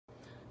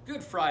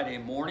Good Friday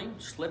morning,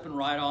 slipping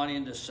right on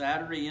into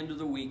Saturday, into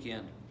the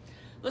weekend.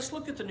 Let's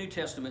look at the New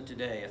Testament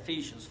today,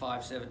 Ephesians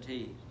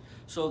 5:17.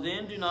 So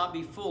then do not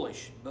be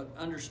foolish, but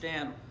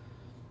understand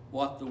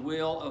what the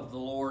will of the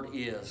Lord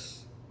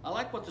is. I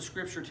like what the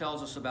scripture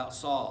tells us about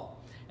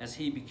Saul as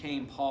he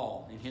became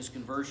Paul in his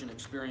conversion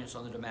experience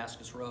on the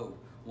Damascus Road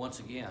once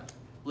again.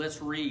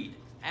 Let's read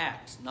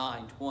Acts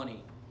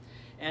 9:20.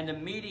 And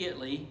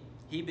immediately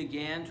he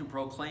began to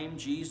proclaim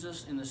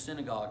Jesus in the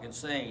synagogue and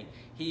saying,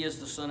 He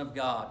is the Son of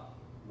God.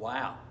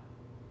 Wow.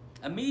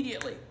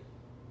 Immediately.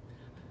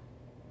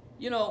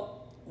 You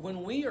know,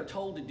 when we are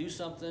told to do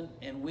something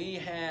and we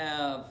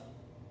have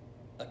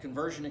a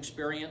conversion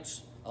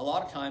experience, a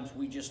lot of times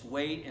we just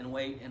wait and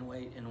wait and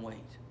wait and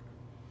wait.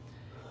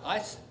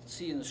 I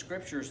see in the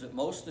scriptures that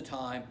most of the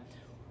time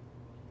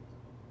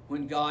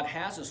when God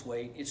has us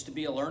wait, it's to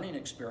be a learning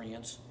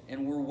experience,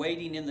 and we're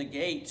waiting in the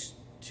gates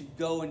to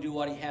go and do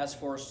what He has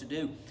for us to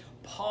do.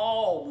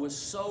 Paul was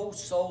so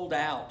sold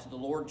out to the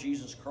Lord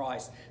Jesus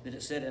Christ that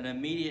it said, and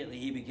immediately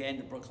he began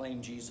to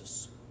proclaim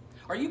Jesus.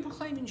 Are you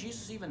proclaiming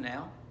Jesus even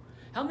now?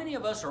 How many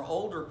of us are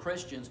older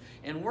Christians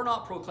and we're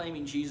not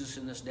proclaiming Jesus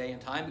in this day and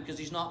time because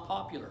He's not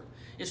popular?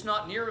 It's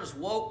not near as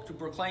woke to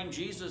proclaim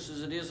Jesus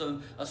as it is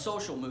a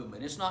social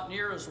movement. It's not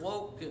near as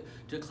woke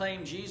to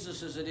claim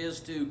Jesus as it is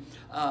to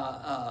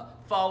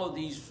follow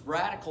these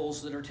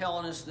radicals that are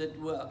telling us that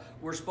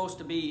we're supposed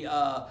to be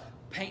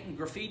painting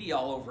graffiti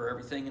all over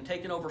everything and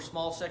taking over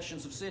small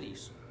sections of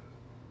cities.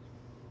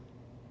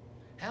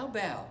 How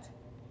about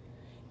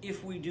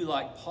if we do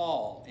like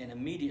Paul and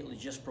immediately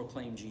just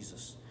proclaim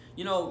Jesus?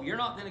 You know, you're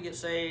not going to get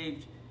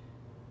saved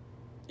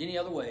any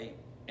other way,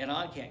 and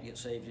I can't get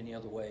saved any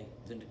other way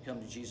than to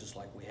come to Jesus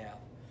like we have.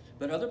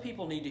 But other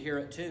people need to hear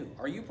it too.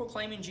 Are you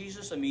proclaiming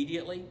Jesus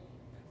immediately?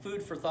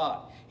 Food for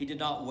thought. He did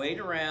not wait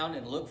around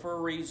and look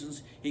for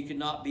reasons. He could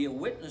not be a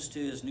witness to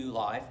his new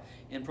life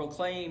and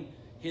proclaim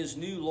his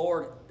new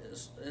Lord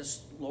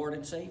as Lord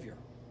and Savior.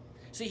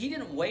 See, he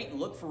didn't wait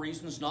and look for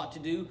reasons not to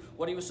do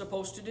what he was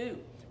supposed to do.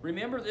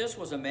 Remember, this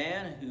was a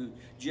man who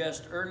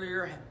just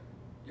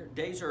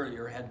days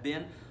earlier had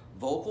been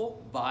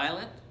vocal,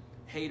 violent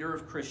hater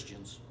of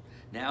Christians.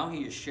 Now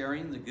he is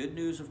sharing the good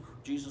news of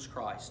Jesus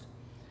Christ.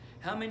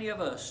 How many of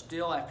us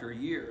still after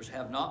years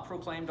have not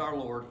proclaimed our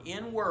Lord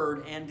in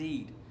word and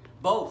deed?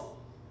 Both.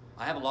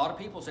 I have a lot of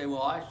people say,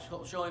 well, I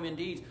show Him in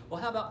deeds.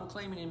 Well, how about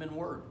proclaiming Him in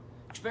word?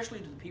 Especially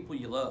to the people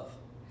you love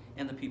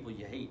and the people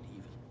you hate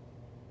even.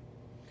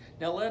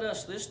 Now let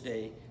us this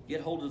day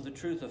get hold of the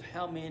truth of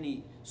how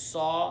many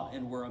saw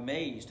and were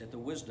amazed at the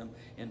wisdom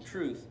and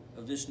truth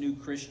of this new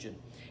Christian.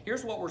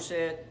 Here's what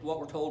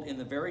we're told in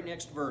the very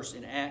next verse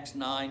in Acts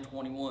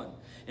 9:21.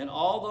 And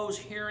all those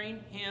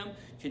hearing Him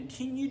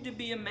continued to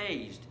be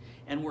amazed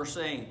and were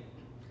saying,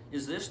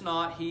 Is this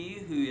not He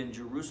who in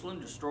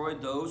Jerusalem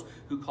destroyed those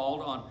who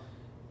called on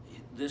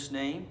this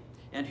name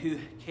and who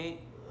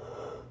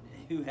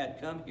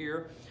had come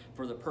here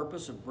for the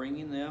purpose of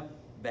bringing them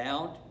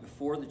bound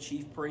before the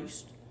chief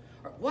priest?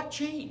 What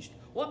changed?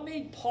 What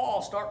made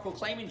Paul start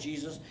proclaiming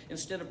Jesus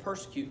instead of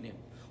persecuting him?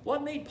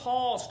 What made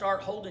Paul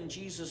start holding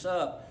Jesus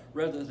up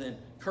rather than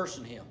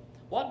cursing him?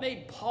 What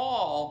made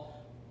Paul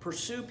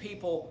pursue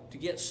people to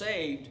get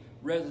saved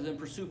rather than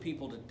pursue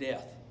people to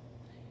death?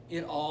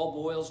 It all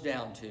boils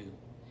down to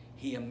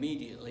he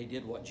immediately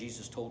did what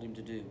Jesus told him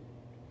to do.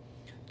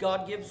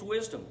 God gives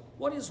wisdom.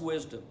 What is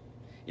wisdom?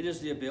 It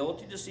is the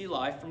ability to see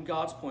life from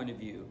God's point of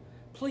view.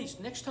 Please,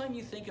 next time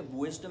you think of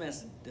wisdom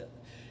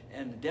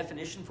and the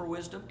definition for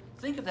wisdom,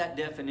 think of that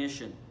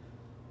definition.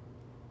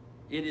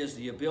 It is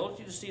the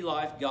ability to see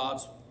life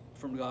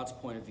from God's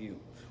point of view.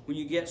 When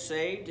you get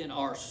saved and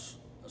are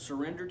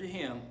surrendered to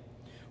Him,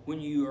 when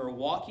you are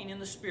walking in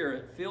the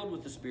Spirit, filled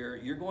with the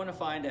Spirit, you're going to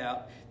find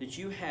out that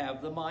you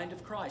have the mind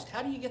of Christ.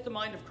 How do you get the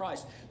mind of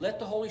Christ? Let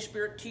the Holy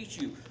Spirit teach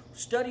you.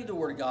 Study the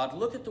Word of God.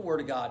 Look at the Word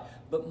of God.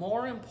 But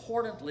more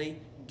importantly,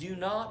 do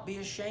not be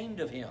ashamed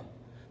of Him.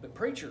 But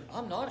preacher,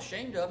 I'm not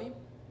ashamed of Him.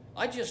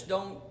 I just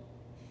don't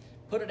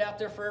put it out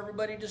there for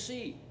everybody to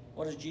see.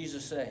 What does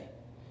Jesus say?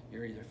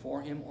 You're either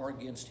for Him or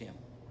against Him.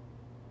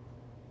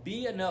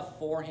 Be enough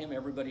for Him,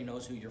 everybody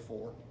knows who you're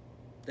for.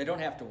 They don't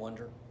have to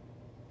wonder.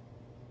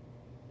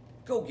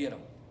 Go get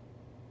them.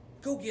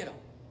 Go get them.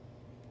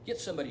 Get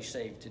somebody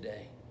saved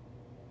today.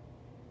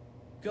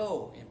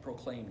 Go and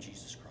proclaim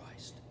Jesus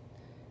Christ.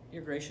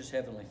 Dear gracious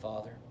Heavenly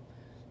Father,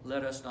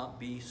 let us not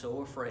be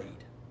so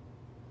afraid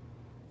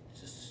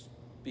to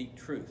speak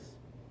truth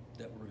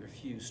that we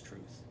refuse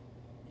truth.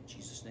 In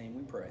Jesus' name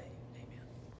we pray.